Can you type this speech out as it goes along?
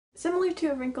Similar to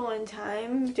A Wrinkle in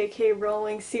Time, J.K.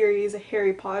 Rowling's series, a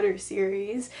Harry Potter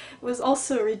series, was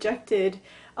also rejected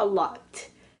a lot.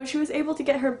 When she was able to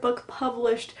get her book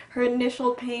published, her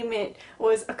initial payment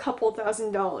was a couple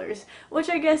 $1,000s, which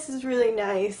I guess is really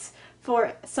nice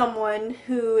for someone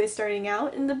who is starting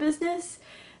out in the business.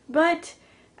 But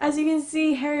as you can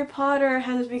see, Harry Potter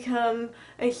has become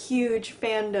a huge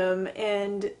fandom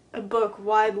and a book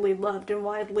widely loved and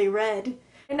widely read.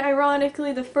 And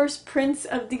ironically, the first prints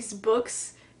of these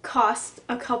books cost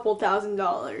a couple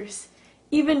 $1,000s.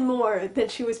 Even more than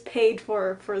she was paid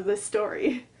for this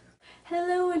story.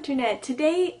 Hello Internet!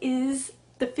 Today is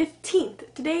the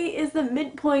 15th. Today is the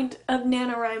midpoint of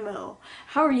NaNoWriMo.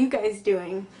 How are you guys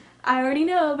doing? I already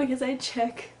know because I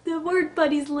check the word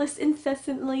buddies list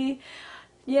incessantly.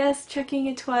 Yes, checking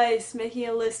it twice, making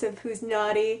a list of who's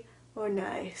naughty or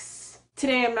nice.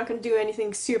 Today I'm not going to do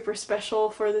anything super special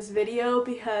for this video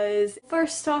because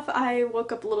first off, I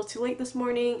woke up a little too late this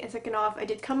morning, and second off, I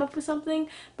did come up with something,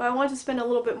 but I wanted to spend a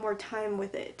little bit more time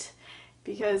with it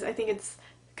because I think it's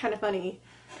kind of funny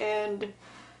and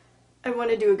I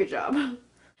want to do a good job.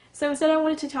 So instead I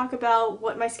wanted to talk about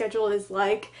what my schedule is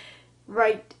like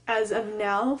right as of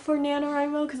now for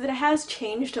NaNoWriMo, because it has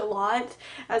changed a lot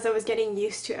as I was getting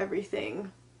used to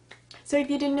everything. So if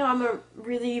you didn't know, I'm a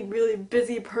really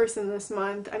busy person this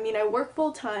month. I mean, I work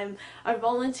full-time, I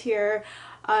volunteer,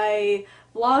 I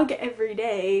vlog every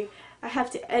day, I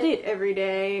have to edit every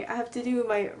day, I have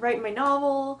to write my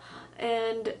novel,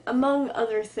 and among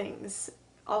other things.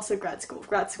 Also grad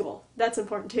school, that's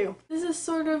important too. This is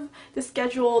sort of the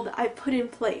schedule that I put in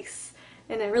place,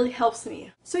 and it really helps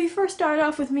me. So you first start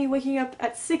off with me waking up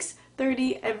at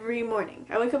 6:30 every morning.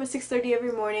 I wake up at 6:30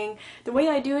 every morning. The way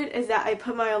I do it is that I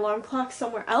put my alarm clock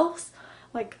somewhere else.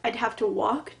 Like, I'd have to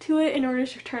walk to it in order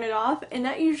to turn it off, and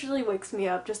that usually wakes me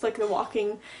up, just like the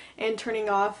walking and turning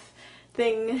off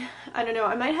thing. I don't know,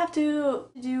 I might have to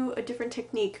do a different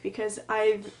technique because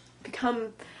I've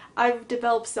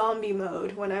developed zombie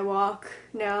mode when I walk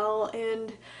now,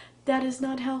 and that is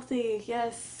not healthy.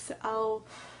 Yes, I'll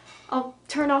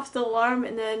turn off the alarm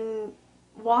and then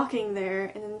walking there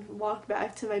and then walk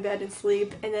back to my bed and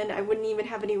sleep, and then I wouldn't even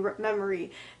have any memory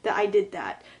that I did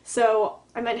that. So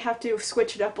I might have to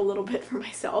switch it up a little bit for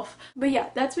myself. But yeah,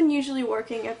 that's been usually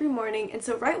working every morning, and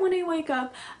so right when I wake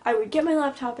up, I would get my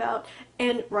laptop out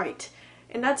and write.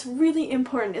 And that's really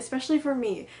important, especially for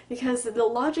me, because the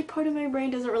logic part of my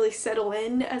brain doesn't really settle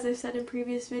in, as I've said in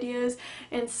previous videos,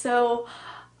 and so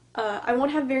I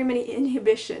won't have very many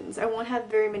inhibitions. I won't have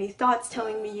very many thoughts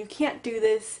telling me you can't do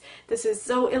this, this is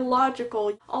so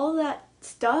illogical. All that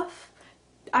stuff,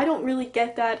 I don't really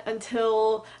get that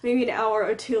until maybe an hour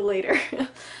or two later.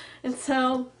 And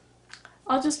so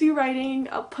I'll just be writing,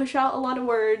 I'll push out a lot of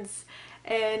words,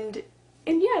 and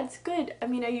yeah, it's good. I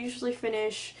mean, I usually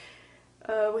finish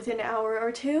within an hour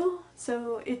or two,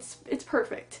 so it's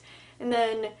perfect. And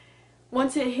then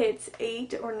once it hits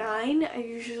 8 or 9, I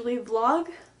usually vlog,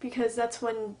 because that's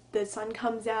when the sun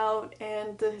comes out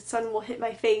and the sun will hit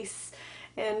my face,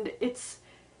 and it's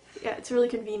really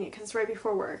convenient because it's right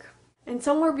before work. And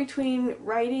somewhere between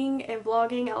writing and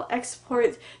vlogging, I'll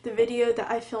export the video that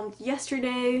I filmed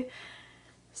yesterday,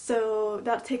 so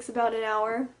that takes about an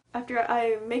hour. After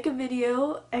I make a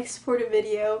video, export a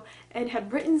video, and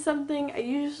have written something, I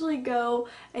usually go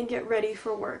and get ready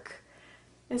for work.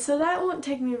 And so that won't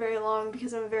take me very long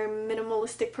because I'm a very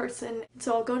minimalistic person.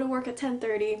 So I'll go to work at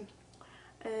 10:30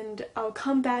 and I'll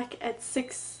come back at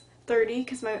 6:30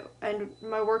 because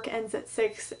my work ends at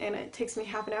 6 and it takes me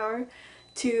half an hour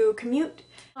to commute.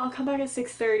 I'll come back at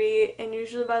 6:30, and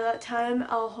usually by that time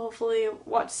I'll hopefully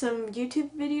watch some YouTube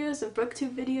videos and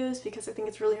booktube videos, because I think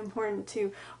it's really important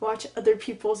to watch other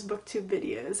people's booktube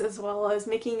videos as well as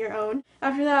making your own.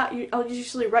 After that, I'll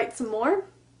usually write some more,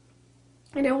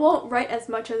 and I won't write as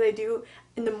much as I do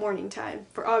in the morning time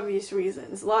for obvious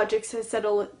reasons. Logic has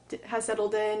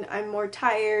settled in, I'm more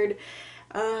tired,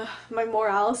 my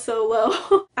morale is so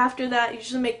low. After that, I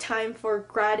usually make time for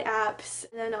grad apps,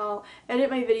 and then I'll edit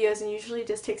my videos, and usually it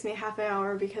just takes me half an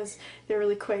hour because they're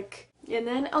really quick. And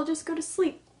then I'll just go to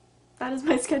sleep. That is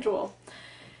my schedule.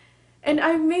 And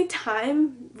I've made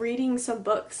time reading some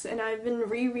books, and I've been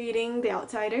rereading The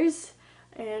Outsiders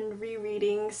and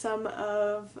rereading some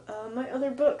of my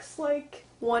other books, like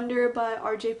Wonder by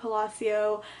R.J.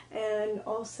 Palacio and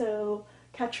also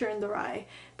Catcher in the Rye,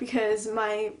 because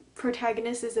my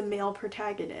protagonist is a male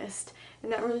protagonist,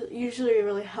 and that usually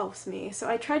really helps me. So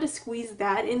I try to squeeze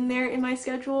that in there in my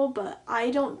schedule, but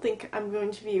I don't think I'm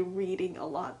going to be reading a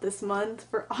lot this month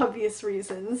for obvious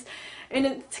reasons. And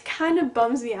it kind of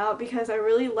bums me out because I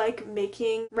really like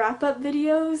making wrap-up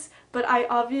videos, but I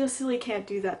obviously can't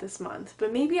do that this month.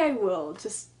 But maybe I will,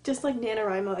 just like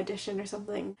NaNoWriMo edition or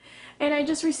something. And I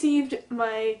just received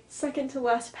my second to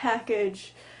last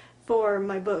package for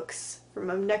my books, for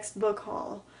my next book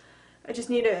haul. I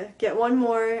just need to get one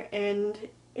more, and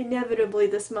inevitably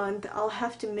this month I'll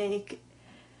have to make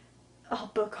a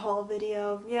book haul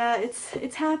video. Yeah,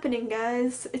 it's happening,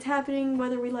 guys. It's happening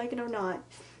whether we like it or not.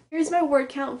 Here's my word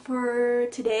count for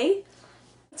today.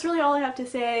 That's really all I have to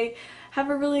say.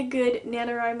 Have a really good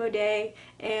NaNoWriMo day,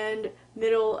 and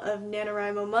middle of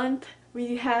NaNoWriMo month.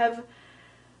 We have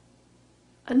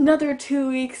another 2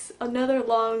 weeks, another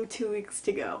long 2 weeks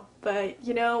to go. But,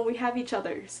 you know, we have each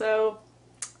other, so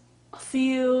I'll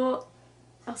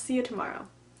see you tomorrow.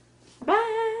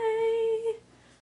 Bye!